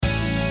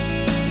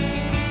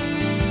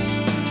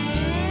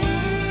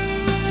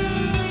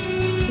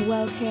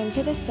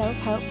Welcome to the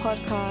Self-Help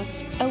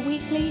Podcast, a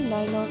weekly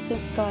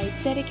no-nonsense guide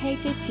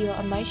dedicated to your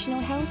emotional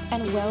health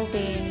and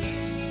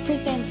well-being.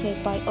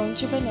 Presented by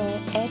entrepreneur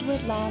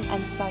Edward Lamb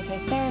and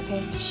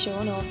psychotherapist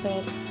Sean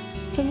Orford.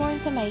 For more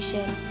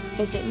information,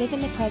 visit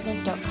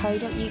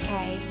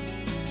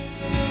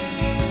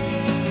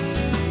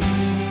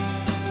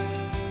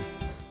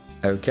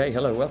liveinthepresent.co.uk. Okay,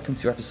 hello, welcome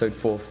to episode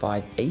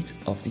 458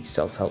 of the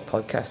Self-Help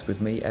Podcast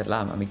with me, Ed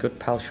Lamb, and my good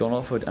pal Sean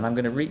Orford, and I'm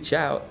going to reach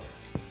out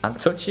and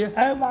touch you.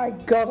 Oh my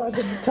God, I've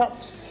been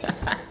touched.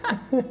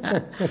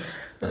 I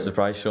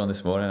surprised Sean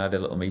this morning. I had a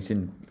little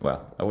meeting.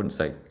 Well, I wouldn't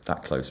say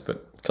that close,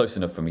 but close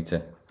enough for me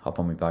to hop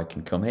on my bike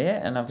and come here.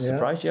 And I've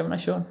surprised you, haven't I,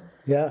 Sean?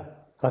 Yeah,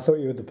 I thought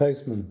you were the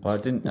postman. Well, I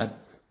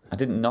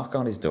didn't knock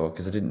on his door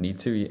because I didn't need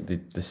to.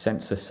 The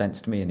sensor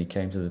sensed me and he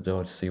came to the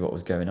door to see what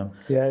was going on.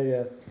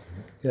 Yeah.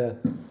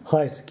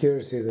 High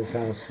security, this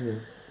house.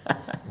 You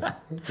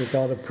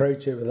can't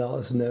approach it without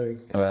us knowing.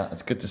 Well,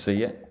 it's good to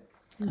see you.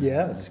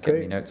 Yeah, just get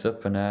my notes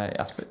up. And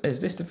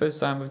is this the first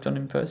time we've done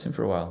in person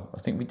for a while? I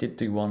think we did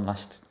do one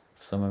last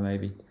summer,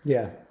 maybe.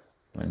 Yeah.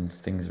 When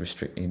things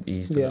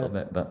eased a little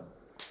bit, but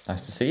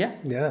nice to see you.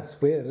 Yeah,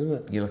 it's weird, isn't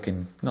it? You're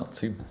looking not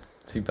too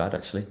bad,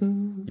 actually.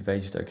 You've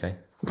aged okay.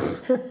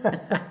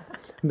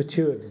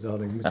 Matured,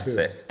 darling.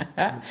 Matured.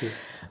 That's it.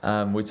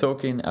 We're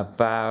talking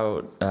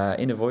about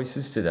inner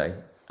voices today,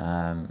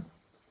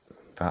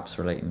 perhaps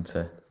relating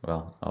to,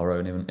 our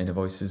own inner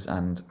voices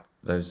and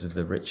those of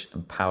the rich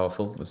and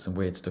powerful. There's some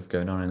weird stuff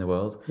going on in the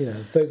world. Yeah,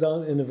 those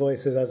aren't inner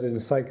voices as in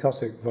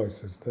psychotic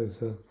voices.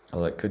 Those are...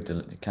 Although it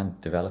can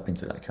develop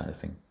into that kind of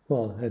thing.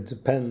 Well, it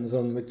depends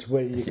on which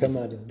way you come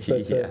at it.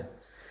 But,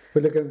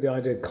 we're looking at the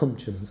idea of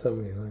conscience,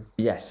 aren't we? Like?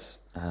 Yes,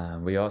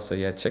 we are. So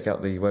check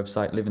out the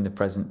website,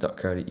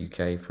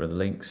 liveinthepresent.co.uk for the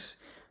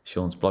links.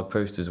 Sean's blog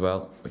post as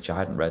well, which I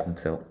hadn't read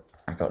until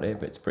I got here,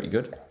 but it's pretty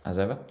good, as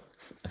ever.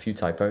 A few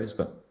typos,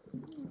 but...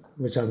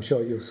 Which I'm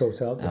sure you'll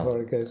sort out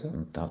before it goes up.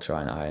 I'll try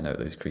and iron out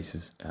those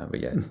creases.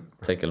 But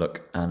take a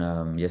look.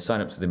 And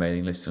sign up to the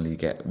mailing list and you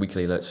get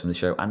weekly alerts from the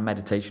show and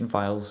meditation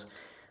files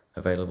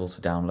available to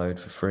download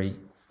for free,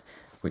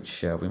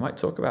 which we might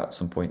talk about at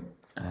some point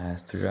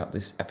throughout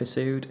this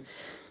episode.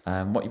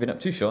 What you been up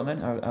to, Sean,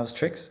 then? How's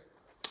tricks?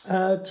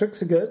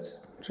 Tricks are good.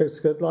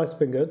 Life's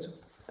been good.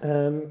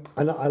 And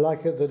I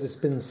like it that it's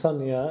been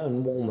sunnier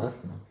and warmer.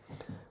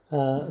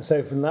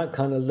 So from that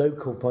kind of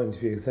local point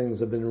of view, things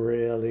have been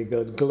really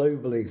good.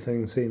 Globally,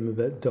 things seem a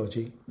bit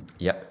dodgy.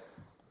 Yep.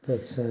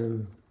 But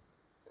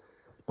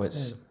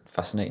it's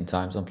fascinating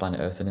times on planet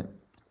Earth, isn't it?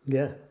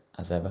 Yeah.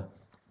 As ever.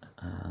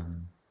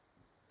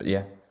 But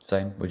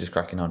same. We're just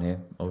cracking on here.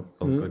 All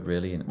good,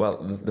 really. And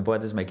the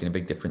weather's making a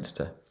big difference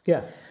to.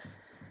 Yeah.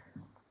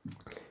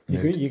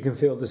 You can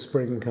feel the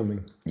spring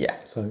coming.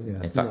 Yeah. So in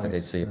fact, nice. I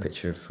did see a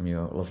picture from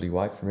your lovely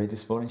wife from me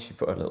this morning. She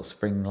put a little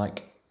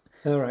spring-like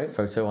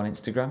photo on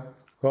Instagram.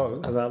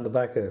 What, around the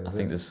back of it? I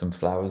think there's some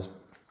flowers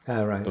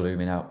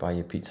blooming out by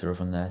your pizza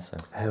oven there. So.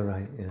 Oh,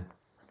 right, yeah.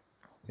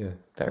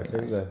 Very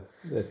nice.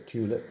 They're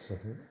tulips, I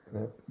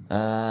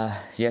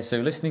think. So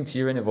listening to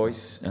your inner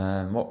voice,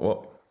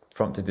 what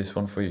prompted this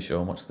one for you,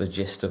 Sean? What's the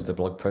gist of the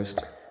blog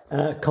post?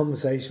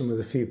 Conversation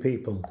with a few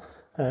people,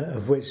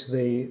 of which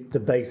the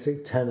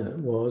basic tenet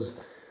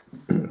was,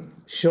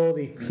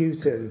 surely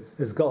Putin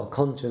has got a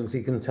conscience,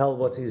 he can tell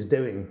what he's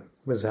doing,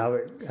 was how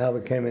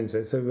it came into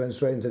it. So we went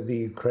straight into the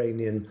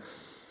Ukrainian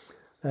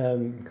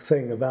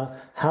thing about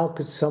how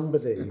could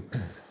somebody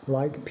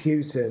like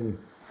Putin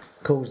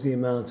cause the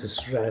amount of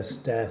stress,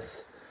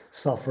 death,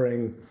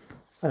 suffering,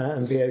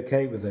 and be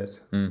okay with it.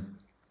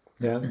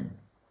 Yeah.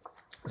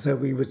 So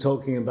we were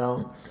talking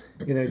about,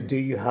 do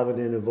you have an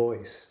inner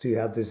voice? Do you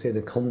have this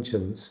inner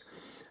conscience?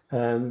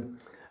 And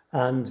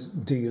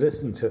do you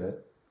listen to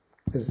it?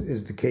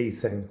 Is the key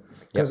thing.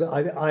 Because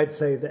I'd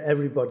say that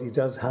everybody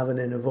does have an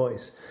inner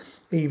voice.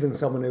 Even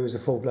someone who is a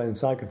full-blown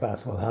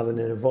psychopath will have an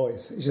inner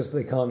voice. It's just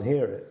they can't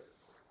hear it.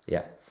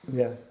 Yeah.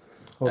 Yeah.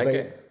 Or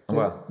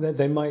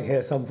they might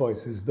hear some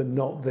voices, but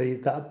not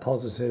that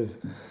positive,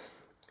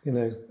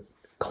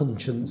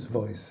 conscience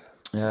voice.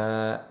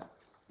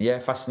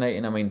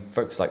 Fascinating. I mean,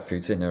 folks like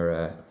Putin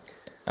are.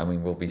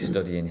 We'll be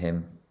studying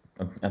him.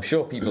 I'm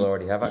sure people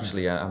already have.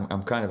 Actually,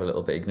 I'm kind of a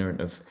little bit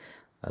ignorant of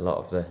a lot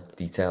of the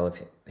detail of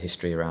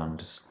history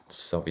around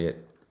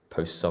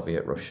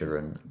post-Soviet Russia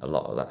and a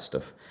lot of that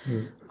stuff.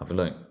 I feel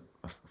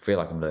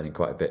like I'm learning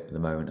quite a bit at the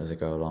moment as I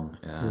go along.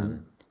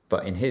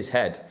 But in his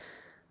head,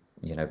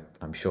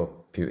 I'm sure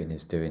Putin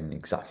is doing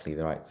exactly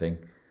the right thing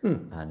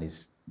and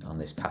is on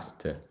this path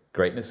to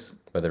greatness,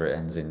 whether it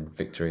ends in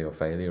victory or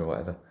failure or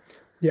whatever.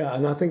 Yeah,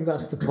 and I think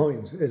that's the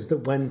point, is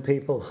that when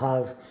people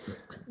have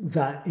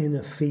that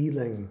inner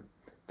feeling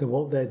that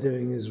what they're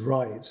doing is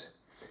right,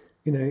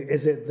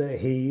 is it that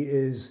he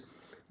is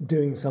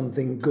doing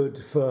something good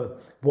for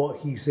what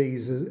he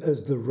sees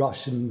as the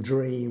Russian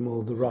dream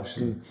or the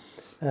Russian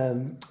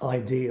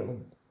ideal,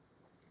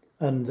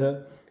 and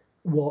that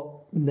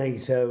what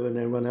NATO and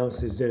everyone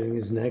else is doing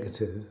is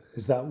negative?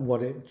 Is that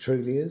what it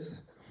truly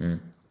is?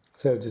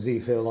 So does he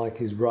feel like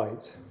he's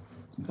right?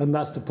 And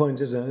that's the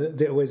point, isn't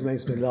it? It always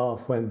makes me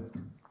laugh when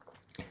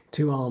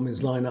two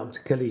armies line up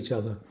to kill each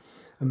other,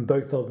 and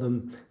both of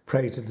them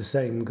pray to the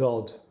same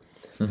god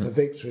for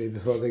victory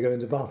before they go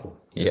into battle.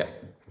 Yeah.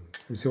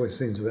 Which always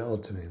seems a bit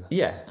odd to me. That.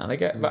 Yeah,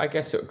 and but I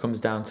guess what it comes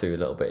down to a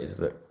little bit is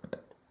that,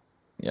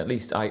 at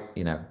least I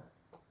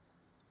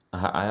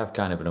have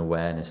kind of an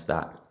awareness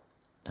that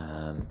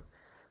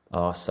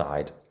our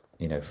side,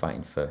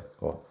 fighting for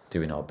or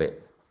doing our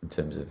bit in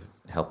terms of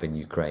helping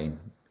Ukraine,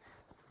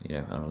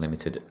 an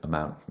unlimited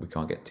amount. We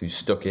can't get too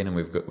stuck in, and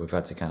we've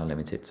had to kind of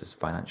limit it to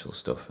financial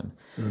stuff and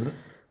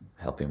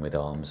helping with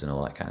arms and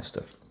all that kind of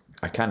stuff.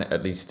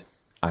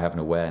 I have an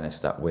awareness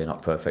that we're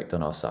not perfect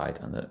on our side,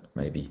 and that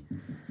maybe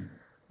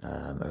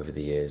over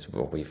the years,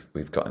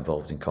 we've got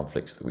involved in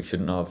conflicts that we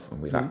shouldn't have,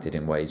 and we've acted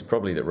in ways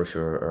probably that Russia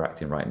are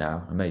acting right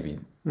now, and maybe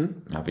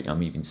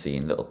I'm even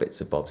seeing little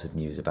bits and bobs of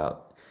news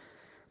about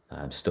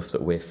stuff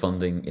that we're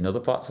funding in other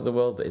parts of the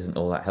world that isn't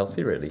all that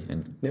healthy, really,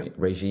 and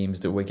regimes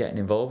that we're getting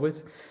involved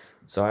with.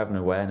 So I have an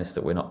awareness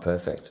that we're not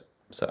perfect.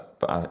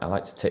 But I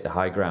like to take the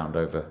high ground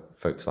over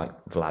folks like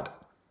Vlad,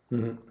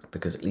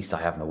 because at least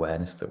I have an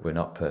awareness that we're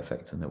not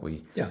perfect and that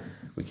we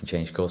can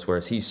change course.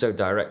 Whereas he's so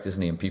direct,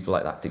 isn't he? And people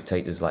like that,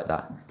 dictators like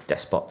that,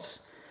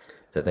 despots,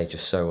 that they're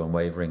just so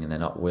unwavering,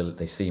 and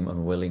they seem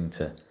unwilling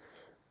to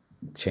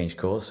change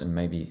course and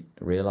maybe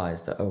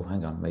realise that, oh,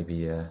 hang on,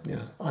 maybe...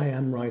 I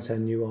am right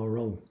and you are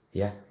wrong.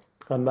 Yeah.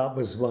 And that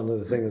was one of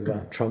the things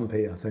about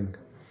Trumpy, I think,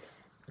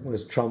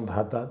 was Trump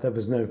had that. There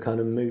was no kind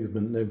of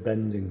movement, no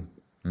bending.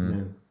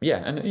 Yeah,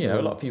 and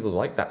a lot of people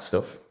like that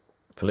stuff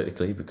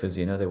politically because,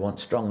 they want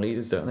strong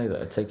leaders, don't they,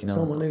 that are taking on...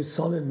 Someone who's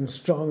solid and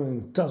strong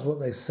and does what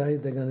they say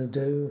they're going to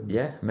do.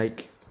 Yeah,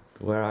 make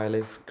where I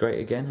live great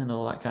again and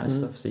all that kind of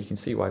stuff. So you can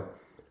see why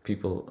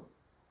people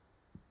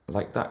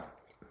like that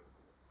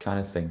kind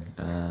of thing.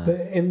 But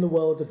in the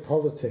world of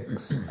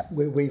politics,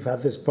 we've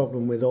had this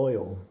problem with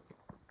oil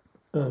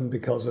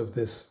because of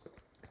this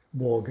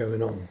war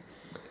going on.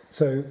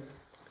 So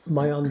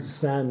my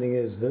understanding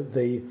is that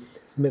the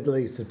Middle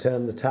East have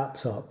turned the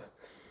taps up,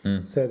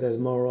 so there's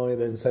more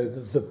oil, and so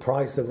the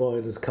price of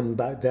oil has come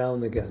back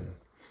down again.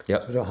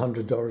 Yep. Sort of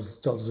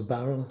 $100 a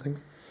barrel, I think.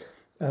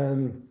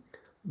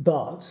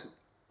 But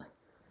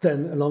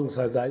then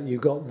alongside that, you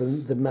got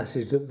the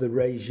message that the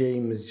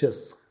regime has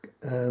just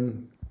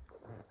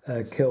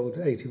killed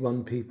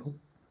 81 people.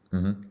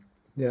 Mm-hmm.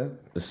 Yeah.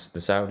 The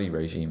Saudi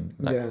regime,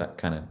 that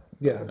kind of...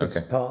 Yeah, it's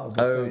part of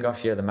the same.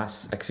 Gosh, yeah, the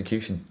mass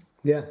execution.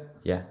 Yeah.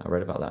 Yeah, I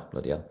read about that,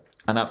 bloody hell.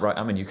 And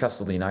I'm a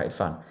Newcastle United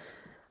fan.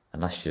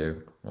 And last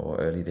year, or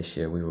early this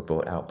year, we were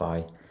bought out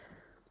by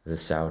the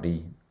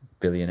Saudi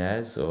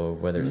billionaires, or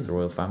whether it's the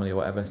royal family or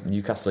whatever.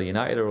 Newcastle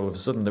United are all of a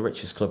sudden the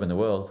richest club in the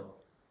world,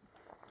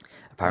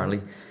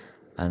 apparently.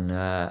 And,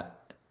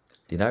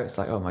 it's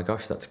like, oh my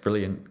gosh, that's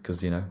brilliant,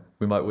 because,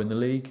 we might win the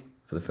league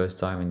for the first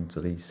time in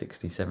at least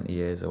 60, 70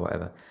 years or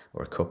whatever,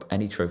 or a cup,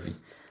 any trophy.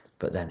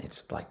 But then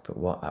it's like, but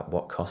what, at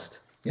what cost?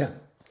 Yeah.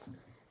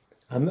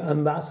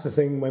 And that's the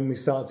thing when we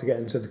start to get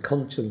into the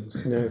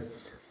conscience,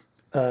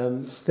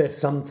 there's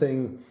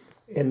something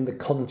in the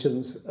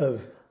conscience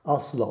of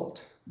us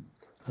lot,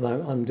 and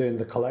I'm doing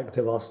the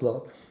collective us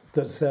lot,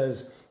 that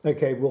says,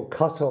 okay, we'll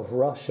cut off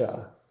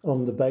Russia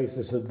on the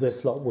basis that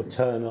this lot will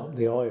turn up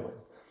the oil,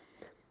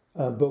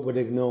 but we'll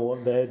ignore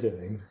what they're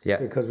doing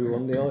because we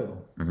want the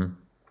oil. Mm-hmm.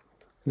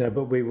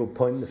 But we will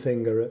point the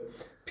finger at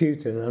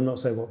Putin, and I'm not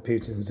saying what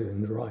Putin's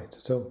doing is right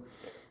at all.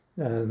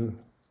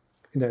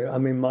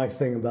 My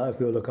thing about if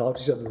we all look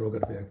after each other, we're all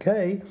going to be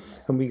okay,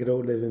 and we could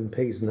all live in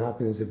peace and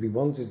happiness if we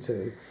wanted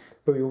to,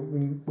 but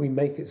we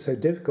make it so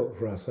difficult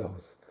for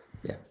ourselves.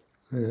 Yeah.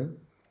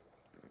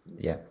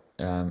 Yeah.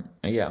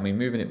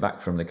 Moving it back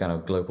from the kind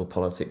of global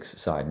politics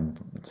side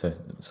to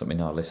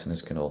something our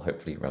listeners can all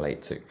hopefully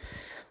relate to.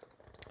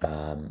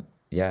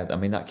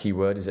 That key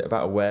word, is it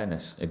about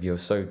awareness? If you're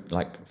so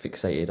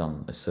fixated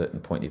on a certain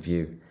point of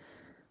view,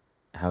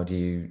 how do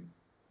you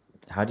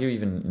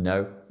even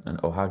know,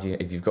 or how do you,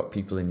 if you've got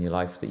people in your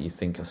life that you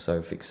think are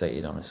so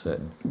fixated on a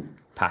certain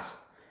path?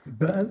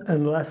 But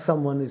unless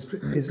someone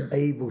is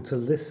able to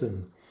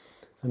listen.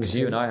 Because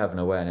you and I have an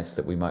awareness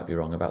that we might be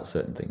wrong about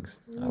certain things.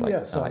 I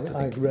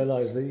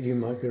realise that you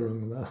might be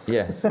wrong about that.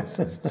 Yeah,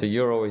 so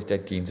you're always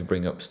dead keen to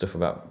bring up stuff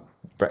about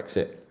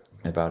Brexit,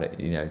 about it,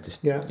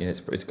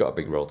 it's got a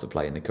big role to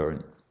play in the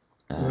current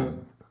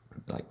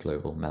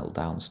global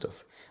meltdown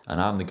stuff. And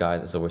I'm the guy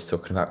that's always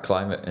talking about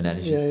climate and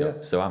energy stuff.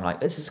 Yeah. So I'm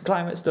like, this is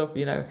climate stuff,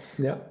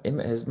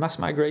 There's mass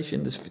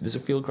migration, there's a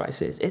fuel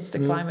crisis, it's the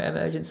climate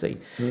emergency.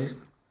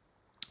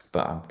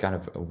 But I'm kind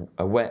of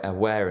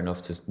aware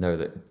enough to know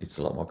that it's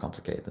a lot more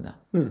complicated than that.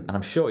 And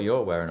I'm sure you're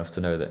aware enough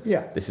to know that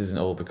this isn't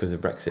all because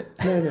of Brexit.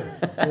 No,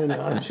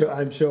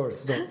 I'm sure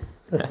it's not.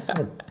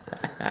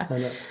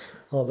 And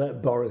I'll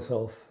let Boris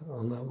off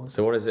on that one.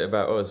 So what is it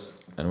about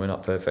us, and we're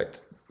not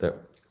perfect, and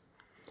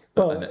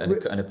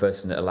a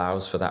person that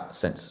allows for that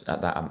sense,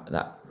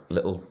 that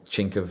little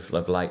chink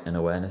of light and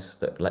awareness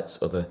that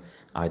lets other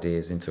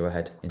ideas into our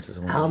head, into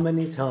someone's How head?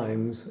 many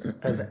times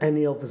have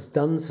any of us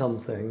done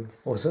something,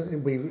 or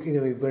something,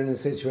 we're in a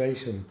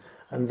situation,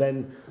 and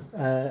then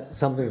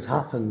something's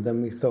happened,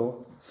 then we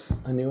thought,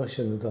 I knew I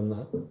shouldn't have done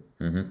that.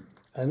 Mm-hmm.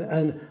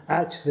 And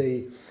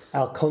actually,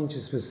 our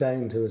conscience was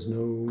saying to us,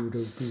 no,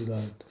 don't do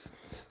that.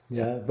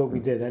 Yeah, but we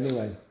did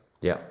anyway.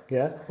 Yeah.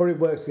 Yeah, or it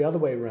works the other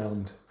way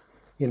around,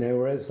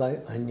 where it's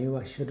like, I knew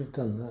I should have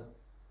done that.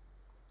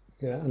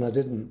 Yeah, and I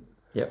didn't.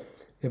 Yep.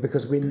 Yeah,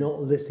 because we're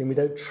not listening. We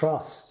don't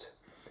trust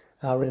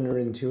our inner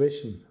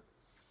intuition.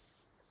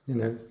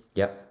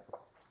 Yep.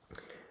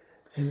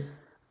 And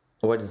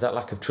where does that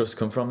lack of trust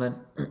come from then?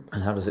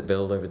 And how does it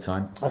build over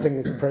time? I think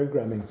it's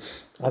programming.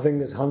 I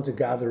think as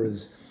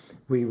hunter-gatherers,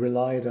 we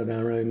relied on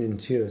our own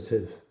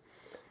intuitive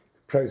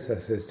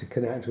processes to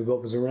connect with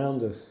what was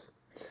around us.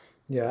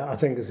 Yeah, I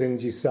think as soon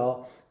as you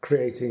start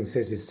creating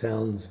cities,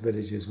 towns,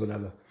 villages,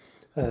 whatever,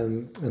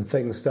 and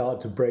things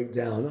start to break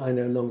down, I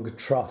no longer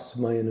trust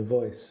my inner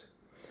voice.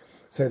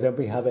 So then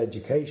we have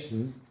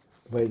education,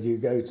 where you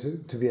go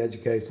to be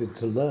educated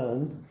to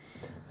learn,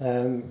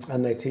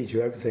 and they teach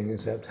you everything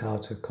except how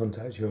to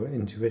contact your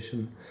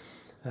intuition,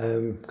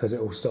 because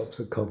it all stops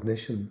at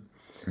cognition.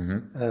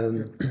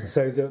 Mm-hmm.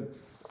 So that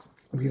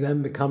we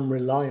then become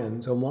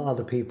reliant on what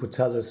other people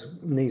tell us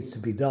needs to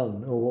be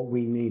done or what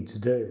we need to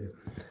do,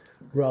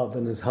 rather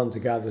than as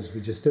hunter-gatherers,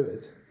 we just do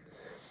it.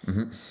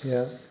 Mm-hmm.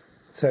 Yeah.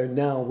 So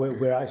now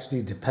we're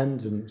actually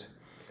dependent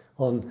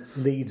on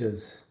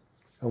leaders.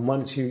 And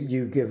once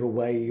you give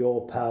away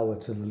your power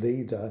to the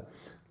leader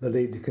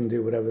can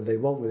do whatever they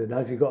want with it. Now,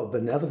 if you've got a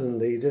benevolent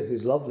leader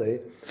who's lovely,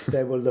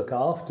 they will look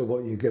after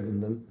what you've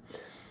given them.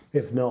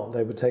 If not,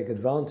 they will take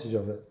advantage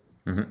of it.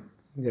 Mm-hmm.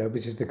 Yeah,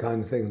 which is the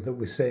kind of thing that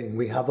we're seeing.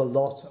 We have a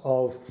lot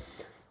of,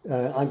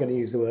 I'm going to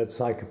use the word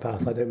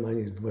psychopath. I don't mind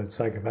using the word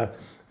psychopath.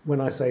 When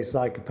I say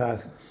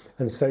psychopath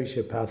and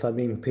sociopath, I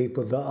mean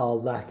people that are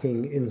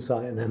lacking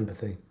insight and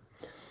empathy.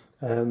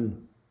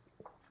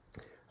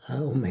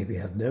 Or maybe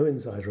have no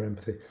insight or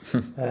empathy.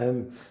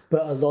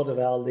 But a lot of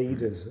our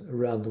leaders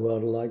around the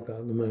world are like that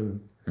at the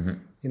moment.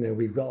 Mm-hmm.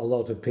 We've got a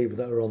lot of people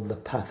that are on the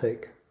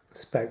pathic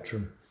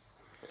spectrum.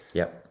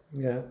 Yep.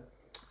 Yeah.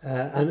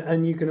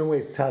 And you can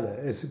always tell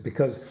it. It's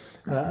because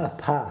a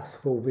path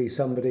will be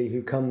somebody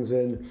who comes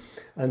in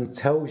and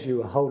tells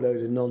you a whole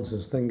load of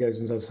nonsense, then goes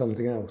and does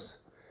something else.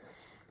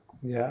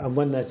 Yeah, and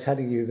when they're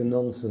telling you the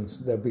nonsense,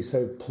 they'll be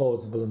so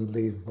plausible and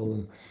believable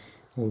and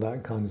all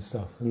that kind of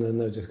stuff, and then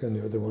they're just going to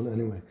do what they want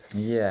anyway.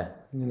 Yeah.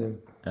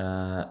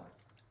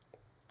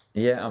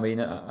 Yeah, I mean,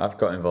 I've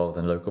got involved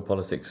in local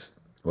politics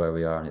where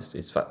we are, and it's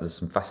there's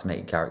some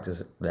fascinating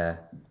characters there.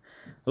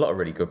 A lot of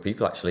really good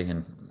people, actually,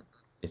 and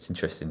it's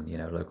interesting,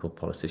 local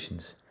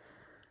politicians.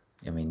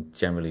 I mean,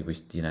 generally,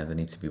 they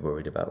need to be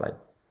worried about, like,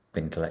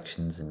 bin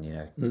collections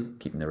and,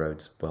 keeping the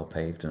roads well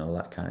paved and all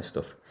that kind of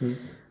stuff.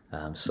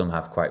 Some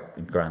have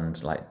quite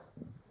grand, like,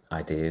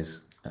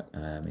 ideas.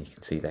 You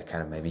can see they're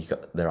kind of maybe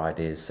got their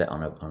ideas set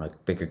on a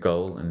bigger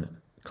goal and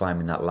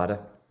climbing that ladder.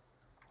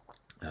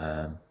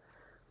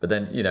 But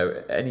then,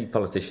 any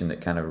politician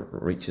that kind of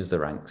reaches the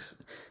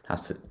ranks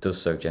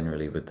does so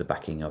generally with the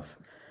backing of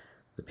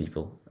the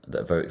people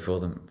that voted for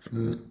them.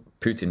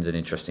 Putin's an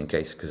interesting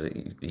case because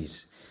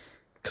he's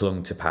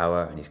clung to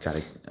power, and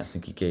I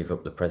think he gave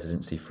up the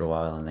presidency for a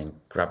while and then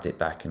grabbed it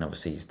back, and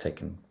obviously he's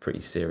taken pretty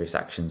serious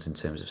actions in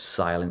terms of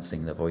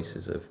silencing the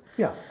voices of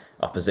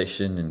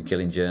opposition and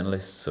killing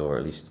journalists, or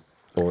at least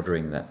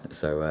ordering that.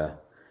 So,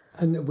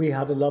 and we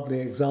had a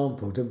lovely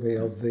example, didn't we,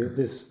 of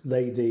this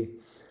lady,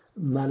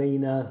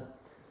 Marina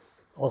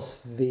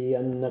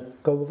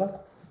Osvianakova,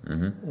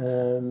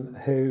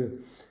 who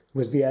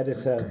was the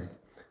editor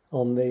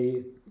on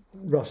the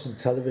Russian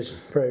television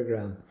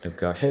program. Oh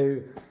gosh!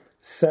 Who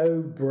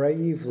so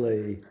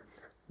bravely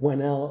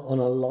went out on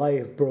a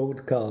live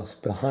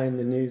broadcast behind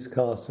the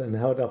newscast and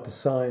held up a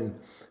sign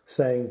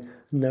saying,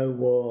 "No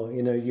war,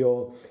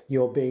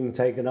 you're being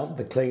taken up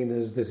the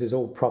cleaners, this is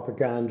all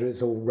propaganda,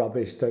 it's all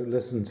rubbish, don't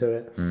listen to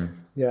it."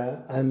 Yeah,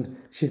 and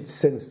she's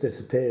since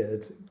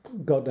disappeared.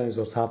 God knows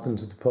what's happened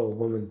to the poor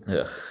woman.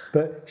 Ugh.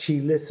 But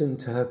she listened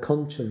to her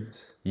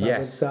conscience.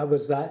 That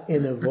was that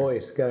inner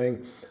voice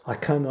going, I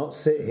cannot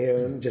sit here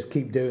and just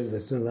keep doing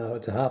this and allow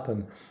it to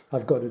happen.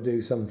 I've got to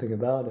do something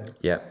about it.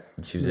 Yeah,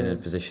 and she was in a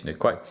position of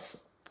quite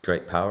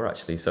great power,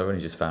 actually. So I've only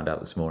just found out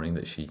this morning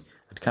that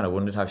I'd kind of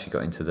wondered how she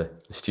got into the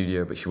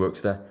studio, but she works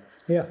there.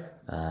 Yeah.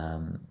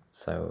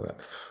 So,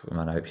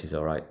 man, I hope she's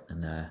all right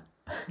and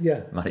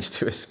managed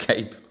to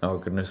escape. Oh,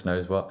 goodness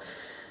knows what.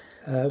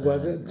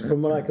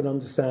 From what I can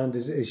understand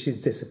is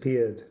she's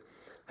disappeared.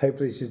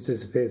 Hopefully she's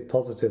disappeared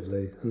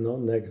positively and not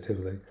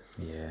negatively.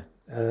 Yeah.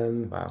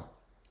 Wow.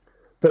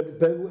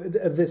 But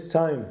at this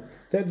time,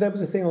 there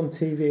was a thing on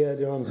TV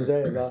earlier on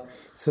today about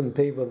some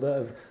people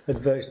that had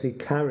virtually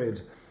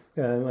carried,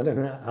 I don't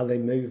know how they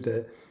moved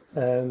it,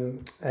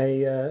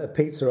 a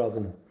pizza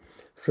oven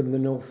from the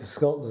north of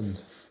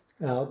Scotland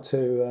out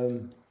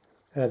to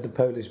the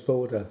Polish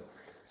border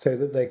so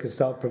that they could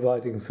start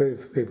providing food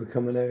for people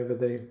coming over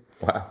the...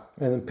 Wow.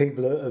 And then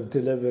people have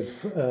delivered...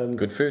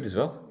 good food as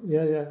well.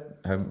 Yeah.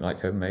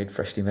 Homemade,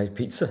 freshly made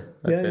pizza.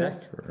 Yeah.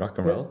 Rock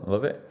and roll. I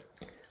love it.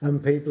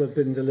 And people have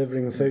been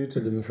delivering food to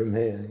them from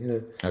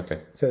here,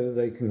 Okay. so that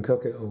they can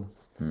cook it all.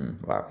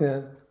 Wow.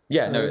 Yeah.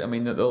 Yeah, no, I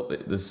mean,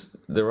 there's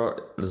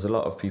a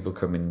lot of people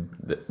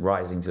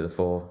rising to the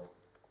fore.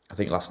 I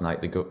think last night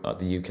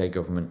the UK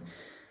government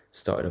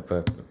started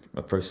up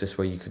a process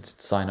where you could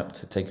sign up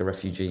to take a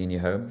refugee in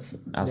your home,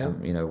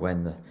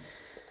 when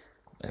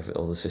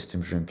all the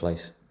systems are in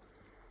place.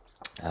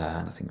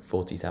 And I think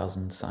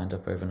 40,000 signed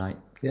up overnight.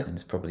 Yeah. And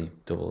it's probably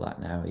double that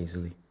now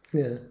easily.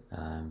 Yeah.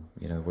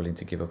 Willing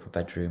to give up a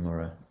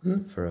bedroom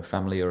for a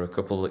family or a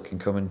couple that can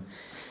come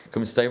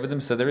and stay with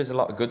them. So there is a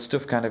lot of good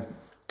stuff kind of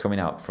coming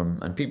out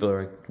and people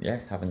are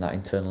having that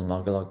internal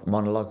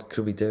monologue.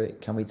 Could we do it?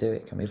 Can we do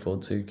it? Can we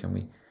afford to? Can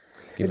we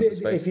give up the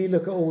space? If you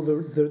look at all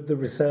the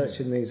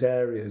research in these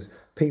areas,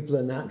 people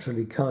are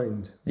naturally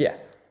kind. Yeah.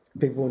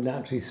 People will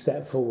naturally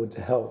step forward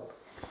to help.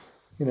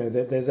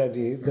 There's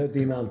only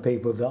the amount of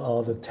people that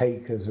are the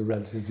takers are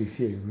relatively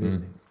few,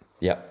 really.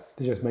 Yeah.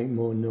 They just make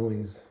more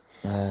noise.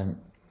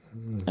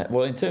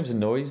 Well, in terms of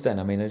noise, then,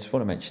 I mean, I just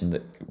want to mention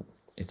that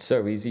it's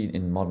so easy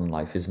in modern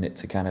life, isn't it,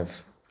 to kind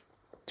of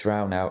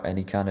drown out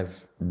any kind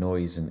of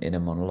noise and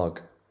inner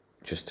monologue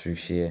just through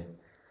sheer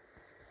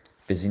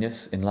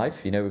busyness in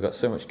life. We've got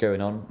so much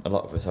going on, a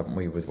lot of us, haven't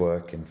we, with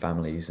work and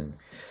families and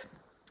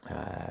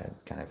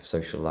kind of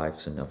social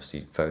lives, and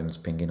obviously phones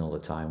pinging all the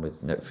time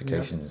with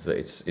notifications. That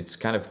it's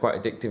kind of quite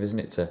addictive, isn't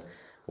it, to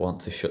want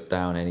to shut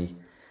down any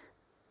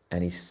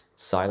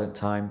silent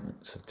time,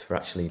 for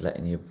actually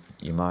letting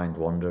your mind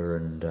wander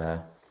and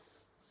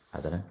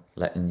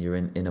letting your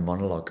inner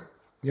monologue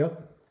do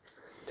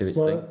its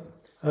thing.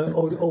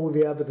 All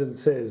the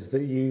evidence is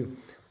that you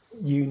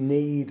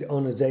need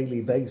on a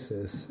daily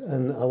basis,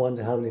 and I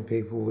wonder how many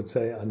people would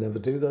say, I never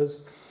do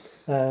this,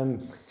 to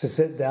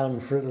sit down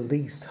for at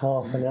least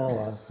half an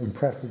hour, and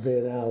preferably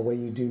an hour where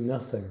you do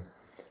nothing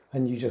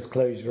and you just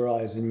close your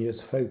eyes and you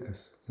just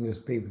focus and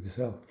just be with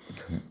yourself.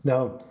 Mm-hmm.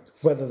 Now,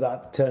 whether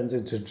that turns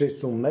into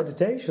traditional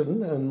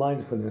meditation and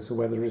mindfulness, or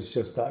whether it's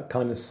just that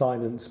kind of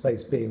silent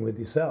space being with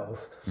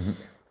yourself,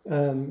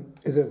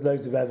 is there's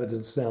loads of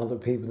evidence now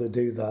that people that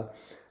do that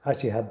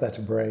actually have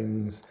better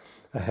brains,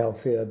 are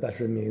healthier,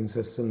 better immune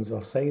systems,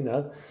 are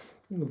saner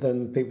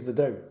than people that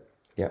don't.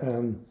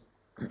 Yeah.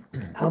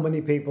 How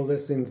many people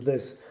listening to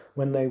this,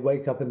 when they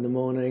wake up in the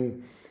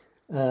morning,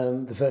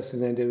 the first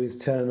thing they do is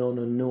turn on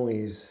a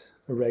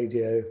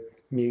radio,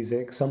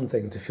 music,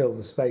 something to fill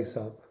the space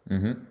up?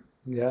 Mm-hmm.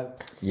 Yeah.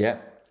 Yeah.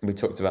 We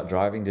talked about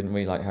driving, didn't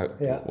we? Like,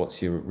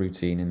 what's your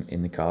routine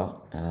in the car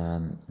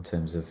in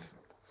terms of,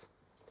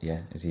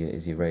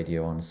 is your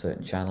radio on a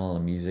certain channel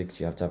and music? Do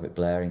you have to have it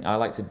blaring? I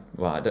like to,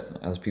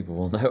 as people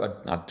will know,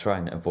 I try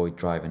and avoid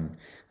driving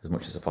as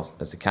much as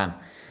I can.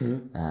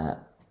 Mm-hmm.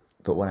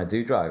 But when I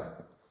do drive,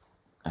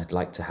 I'd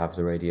like to have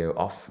the radio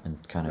off and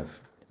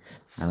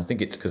I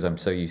think it's because I'm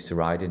so used to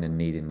riding and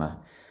needing my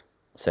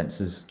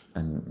senses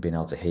and being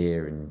able to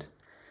hear and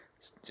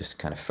just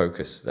kind of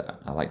focus,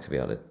 that I like to be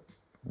able to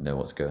know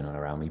what's going on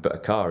around me. But a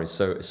car is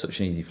such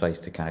an easy place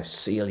to kind of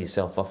seal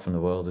yourself off from the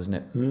world, isn't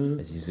it?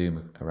 As you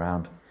zoom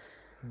around.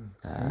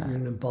 You're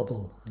in a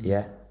bubble.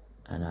 Yeah.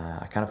 And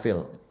I kind of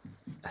feel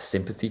a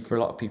sympathy for a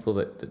lot of people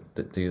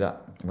that do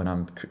that when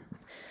I'm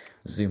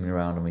zooming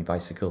around on my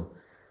bicycle,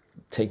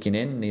 taking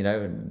in,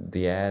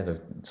 the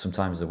air,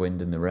 sometimes the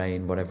wind and the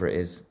rain, whatever it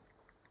is.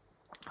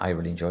 I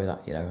really enjoy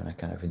that, and I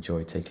kind of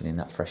enjoy taking in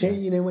that fresh air.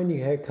 When you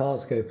hear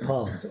cars go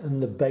past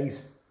and the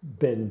bass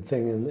bin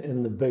thing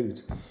in the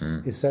boot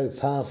is so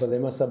powerful, they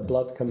must have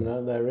blood coming out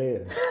of their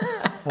ears.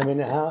 I mean,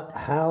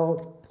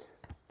 how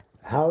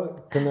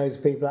can those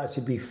people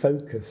actually be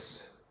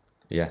focused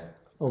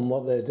on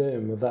what they're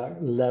doing with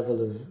that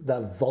level of,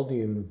 that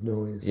volume of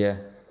noise? Yeah,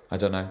 I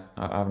don't know.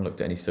 I haven't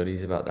looked at any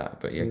studies about that,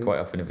 but quite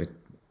often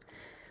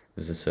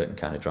there's a certain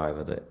kind of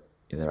driver that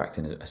they're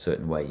acting a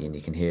certain way, and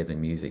you can hear the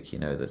music,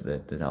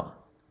 that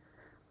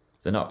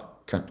they're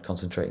not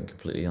concentrating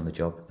completely on the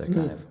job. They're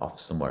kind of off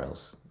somewhere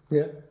else.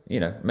 Yeah.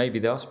 Maybe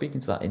they are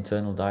speaking to that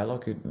internal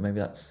dialogue. Maybe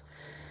that's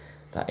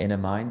that inner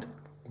mind.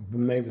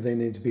 Maybe they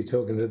need to be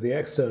talking to the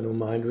external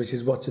mind, which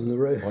is watching the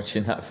road.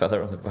 Watching that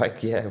fella on the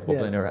bike,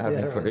 wobbling around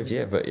in front of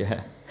you, but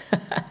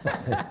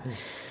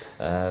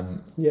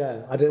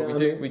I don't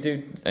know. We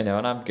do, and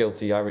I'm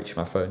guilty. I reach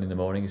my phone in the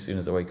morning as soon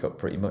as I wake up,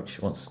 pretty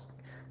much. Once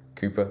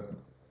Cooper,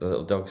 the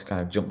little dog's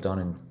kind of jumped on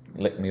and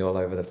licked me all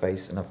over the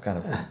face, and I've kind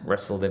of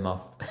wrestled him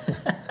off.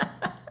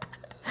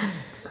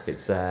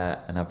 It's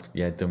and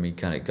I've done me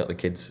kind of got the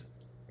kids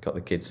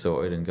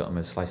sorted and got them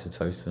a slice of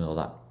toast and all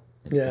that.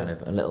 It's kind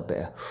of a little bit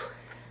of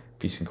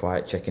peace and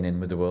quiet, checking in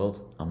with the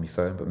world on my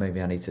phone. But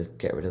maybe I need to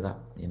get rid of that,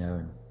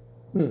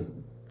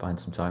 and find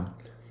some time.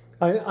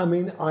 I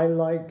mean, I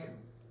like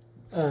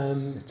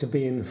to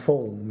be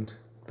informed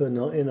but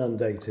not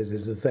inundated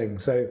is the thing.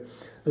 So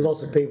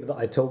lots of people that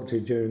I talk to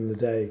during the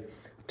day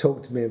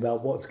talk to me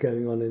about what's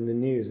going on in the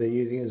news. They're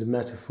using it as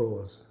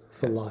metaphors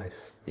for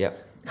life. Yeah.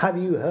 Have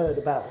you heard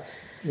about,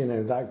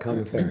 that kind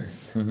of thing?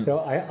 So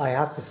I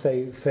have to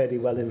stay fairly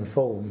well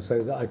informed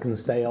so that I can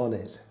stay on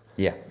it.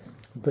 Yeah.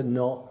 But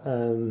not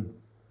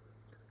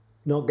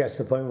get to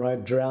the point where I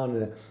drown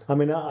in it. I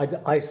mean,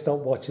 I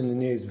stopped watching the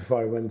news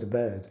before I went to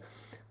bed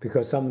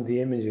because some of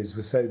the images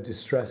were so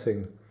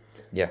distressing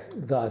Yeah.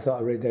 that I thought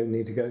I really don't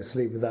need to go to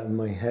sleep with that in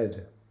my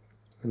head.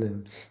 And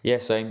then, Yeah,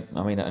 same.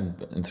 I mean,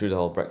 and through the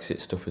whole Brexit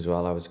stuff as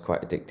well, I was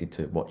quite addicted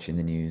to watching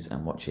the news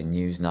and watching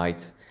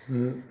Newsnight,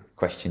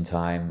 Question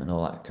Time, and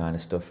all that kind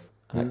of stuff.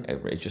 And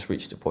it just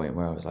reached a point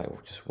where I was like,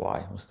 well, just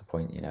why? What's the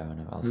point, you know?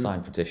 And I'll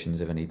sign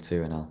petitions if I need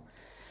to, and I'll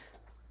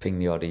ping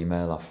the odd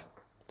email off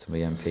to my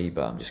MP,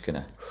 but I'm just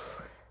gonna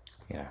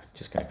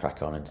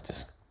crack on and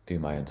just do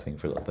my own thing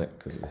for a little bit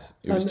because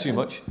it was too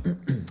much.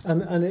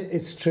 And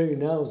it's true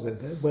now, is it,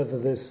 that whether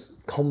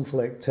this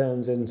conflict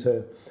turns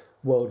into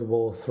World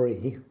War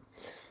III,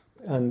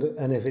 and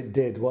if it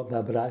did, what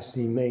that would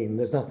actually mean,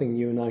 there's nothing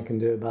you and I can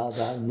do about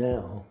that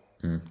now.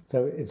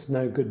 So it's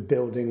no good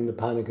building the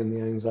panic and the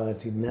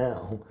anxiety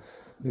now.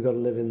 We've got to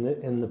live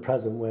in the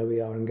present where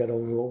we are and get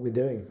on with what we're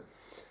doing.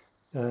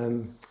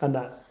 And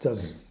that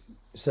does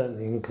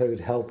certainly include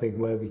helping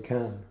where we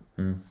can.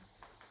 You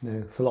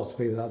know, for lots of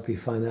people that'd be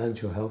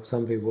financial help.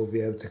 Some people will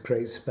be able to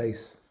create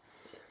space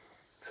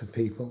for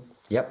people.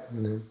 Yep.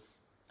 You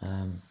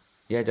know.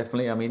 Yeah,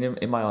 definitely. I mean,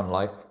 in my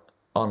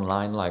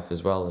online life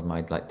as well as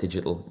my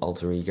digital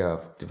alter ego,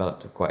 I've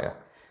developed quite a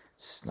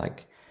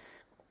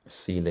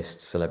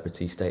C-list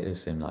celebrity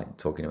status in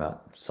talking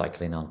about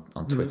cycling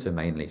on Twitter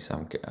mainly. So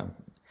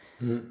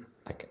I'm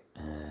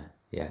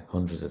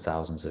hundreds of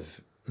thousands of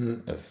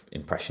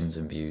impressions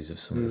and views of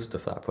some of the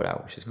stuff that I put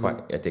out, which is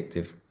quite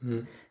addictive.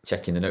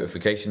 Checking the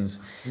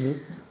notifications.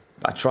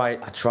 I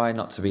try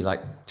not to be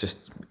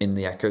just in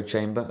the echo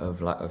chamber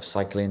of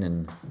cycling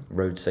and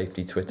road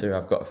safety Twitter.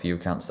 I've got a few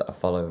accounts that I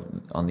follow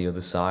on the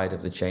other side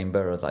of the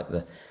chamber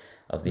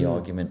of the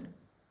argument,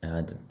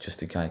 just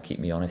to kind of keep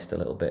me honest a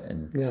little bit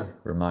and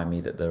remind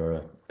me that there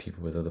are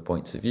people with other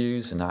points of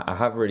views, and I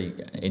have really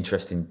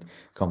interesting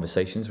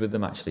conversations with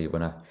them actually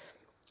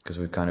because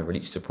we've kind of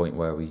reached a point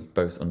where we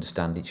both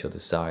understand each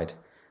other's side.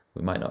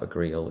 We might not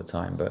agree all the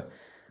time, but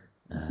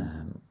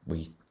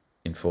we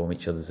inform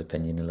each other's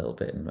opinion a little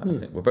bit, and I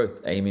think we're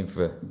both aiming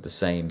for the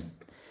same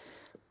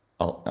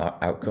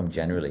outcome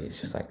generally. It's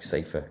just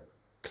safer,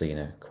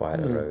 cleaner,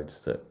 quieter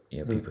roads that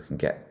people can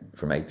get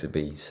from A to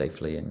B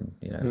safely and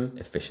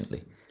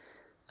efficiently.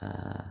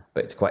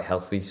 But it's quite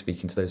healthy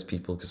speaking to those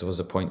people, because there was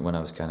a point when I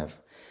was kind of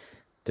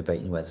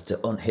debating whether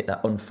to hit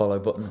that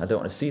unfollow button. I don't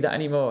want to see that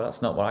anymore.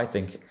 That's not what I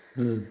think.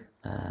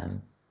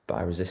 But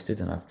I resisted,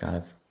 and I've kind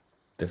of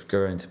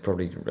grown into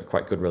probably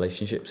quite good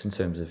relationships in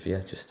terms of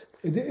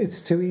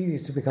It's too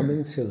easy to become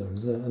insular,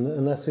 isn't it?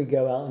 Unless we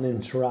go out and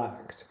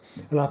interact.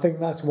 And I think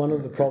that's one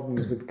of the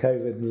problems with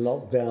COVID and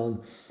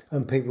lockdown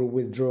and people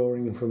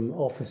withdrawing from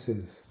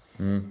offices.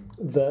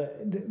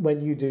 That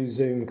when you do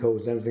Zoom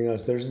calls and everything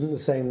else, there isn't the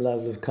same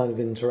level of kind of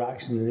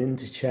interaction and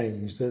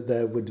interchange that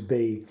there would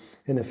be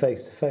in a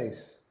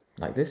face-to-face.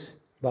 Like this?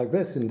 Like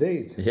this,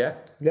 indeed. Yeah.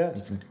 Yeah.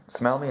 You can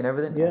smell me and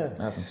everything? Yeah,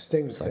 I haven't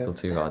stinks. cycled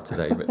too hard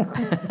today, but...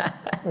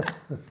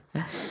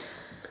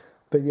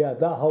 But yeah,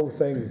 that whole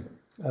thing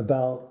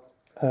about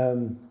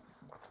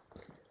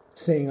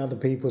seeing other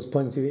people's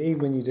points of view,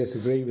 even when you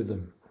disagree with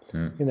them.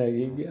 You know,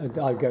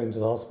 I go into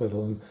the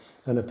hospital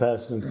and a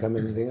person would come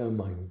in and think, oh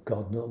my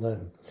God, not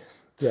them.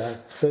 Yeah,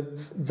 but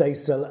they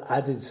still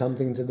added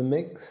something to the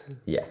mix.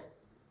 Yeah.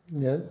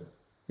 Yeah.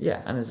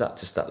 Yeah, and there's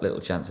that little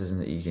chance,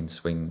 isn't it? You can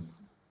swing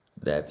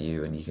their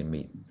view and you can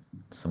meet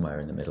somewhere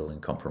in the middle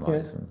and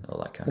compromise and all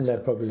that kind of stuff. And they're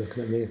probably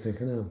looking at me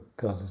thinking, oh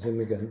God, it's him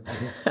again.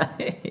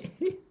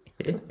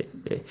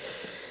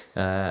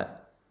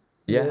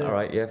 All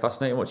right,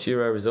 fascinating. What's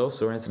your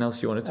resource or anything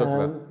else you want to talk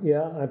about?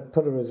 Yeah, I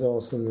put a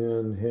resource in the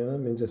end here. Let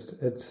me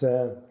just, it's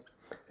a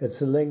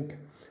link.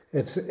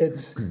 It's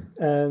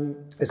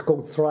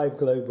called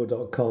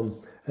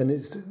thriveglobal.com, and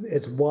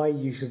it's why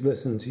you should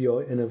listen to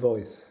your inner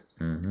voice.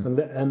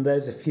 And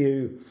there's a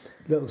few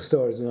little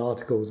stories and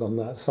articles on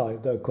that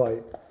site that are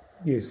quite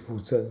useful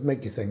to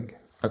make you think.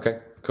 Okay,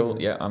 cool.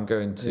 Yeah, I'm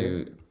going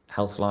to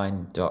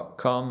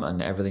healthline.com,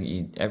 and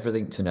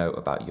everything to know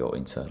about your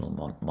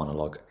internal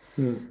monologue,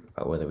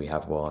 about whether we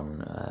have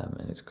one,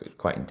 and it's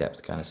quite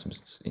in-depth, kind of some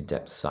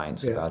in-depth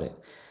science about it,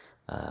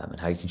 and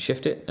how you can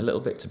shift it a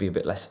little bit to be a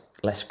bit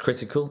less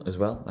critical as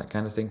well, that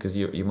kind of thing, because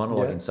your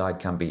monologue inside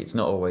can be, it's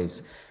not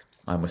always,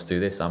 I must do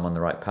this, I'm on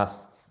the right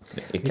path.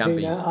 It can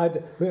be. Now,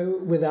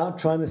 without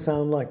trying to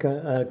sound like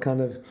a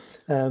kind of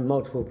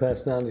multiple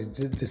personality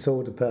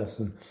disorder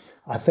person,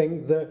 I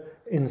think that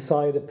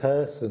inside a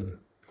person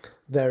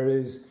there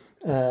is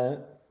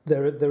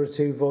there are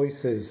two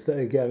voices that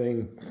are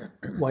going,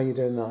 why are you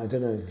doing that? I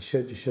don't know, you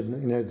should, you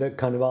shouldn't, you know, that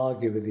kind of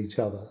argue with each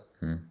other.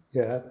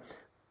 Yeah.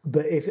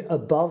 But if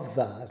above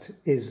that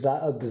is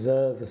that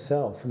observer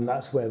self, and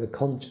that's where the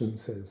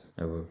conscience is,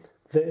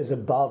 that is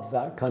above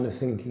that kind of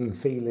thinking,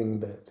 feeling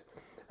bit,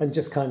 and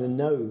just kind of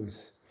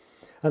knows.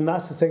 And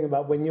that's the thing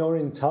about when you're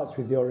in touch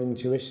with your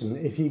intuition,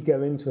 if you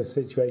go into a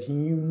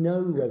situation, you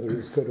know whether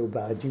it's good or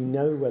bad, you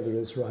know whether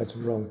it's right or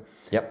wrong.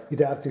 Yep. You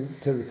don't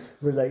have to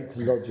relate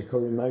to logic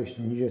or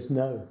emotion, you just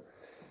know.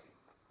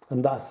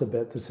 And that's the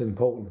bit that's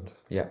important.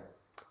 Yeah.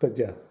 But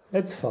yeah,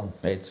 it's fun.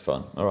 It's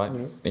fun. All right.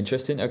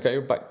 Interesting. Okay,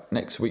 we're back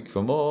next week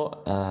for more.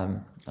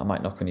 I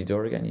might knock on your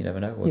door again. You never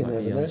know. We You might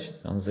be never know.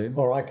 on Zoom.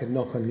 Or I could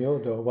knock on your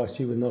door whilst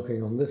you were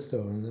knocking on this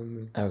door, and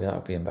then Oh, that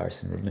would be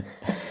embarrassing, wouldn't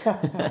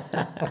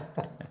it?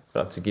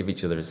 We'll have to give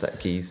each other a set of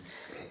keys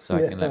so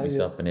I can let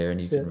myself in here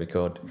and you can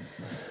record.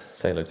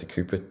 Say hello to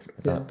Cooper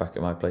back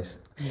at my place.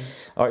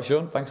 All right,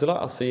 Sean, thanks a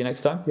lot. I'll see you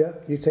next time. yeah,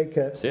 you take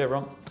care. See you,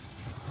 everyone.